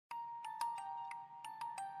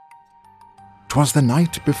'Twas the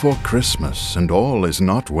night before Christmas, and all is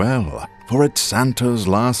not well, for it's Santa's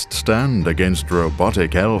last stand against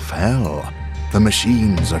robotic elf hell. The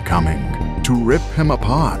machines are coming to rip him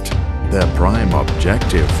apart, their prime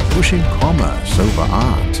objective pushing commerce over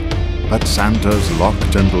art. But Santa's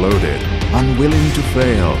locked and loaded, unwilling to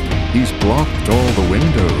fail. He's blocked all the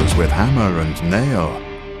windows with hammer and nail.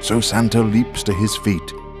 So Santa leaps to his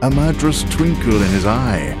feet, a murderous twinkle in his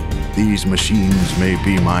eye. These machines may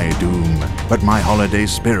be my doom, but my holiday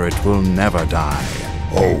spirit will never die.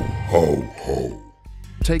 Ho, ho, ho.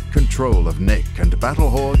 Take control of Nick and battle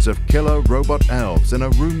hordes of killer robot elves in a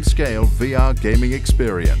room-scale VR gaming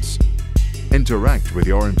experience. Interact with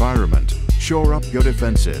your environment, shore up your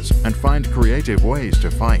defenses, and find creative ways to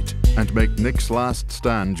fight, and make Nick's last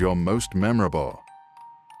stand your most memorable.